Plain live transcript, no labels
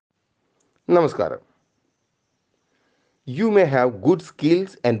Namaskaram. You may have good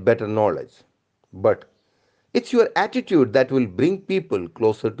skills and better knowledge, but it's your attitude that will bring people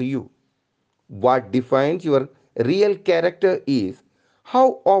closer to you. What defines your real character is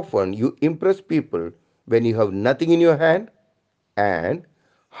how often you impress people when you have nothing in your hand, and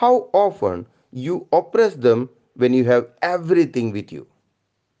how often you oppress them when you have everything with you.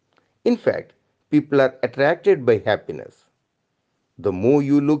 In fact, people are attracted by happiness. The more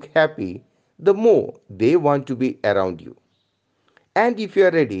you look happy, the more they want to be around you. And if you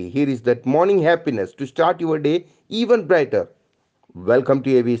are ready, here is that morning happiness to start your day even brighter. Welcome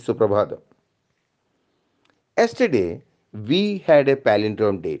to AV Suprabhatham. Yesterday, we had a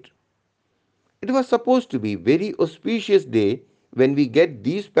palindrome date. It was supposed to be very auspicious day when we get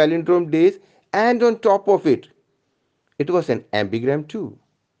these palindrome days, and on top of it, it was an ambigram too.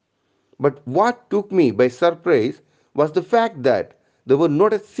 But what took me by surprise was the fact that there were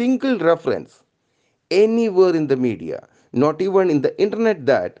not a single reference anywhere in the media, not even in the internet,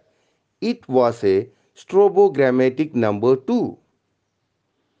 that it was a strobogrammatic number too.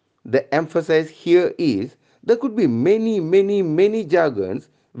 The emphasis here is there could be many jargons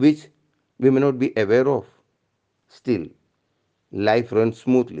which we may not be aware of. Still, life runs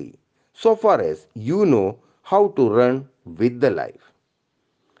smoothly so far as you know how to run with the life.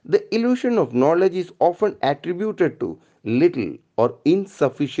 The illusion of knowledge is often attributed to little or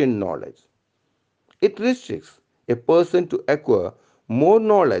insufficient knowledge. It restricts a person to acquire more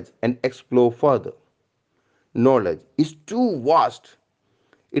knowledge and explore further. Knowledge is too vast.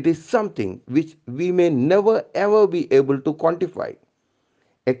 It is something which we may never ever be able to quantify.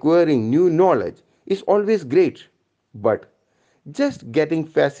 Acquiring new knowledge is always great, but just getting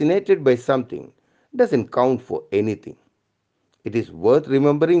fascinated by something doesn't count for anything. It is worth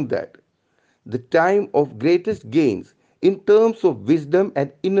remembering that the time of greatest gains in terms of wisdom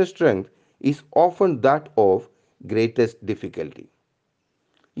and inner strength is often that of greatest difficulty.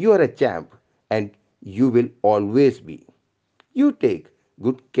 You are a champ and you will always be. You take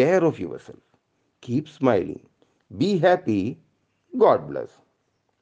good care of yourself. Keep smiling. Be happy. God bless.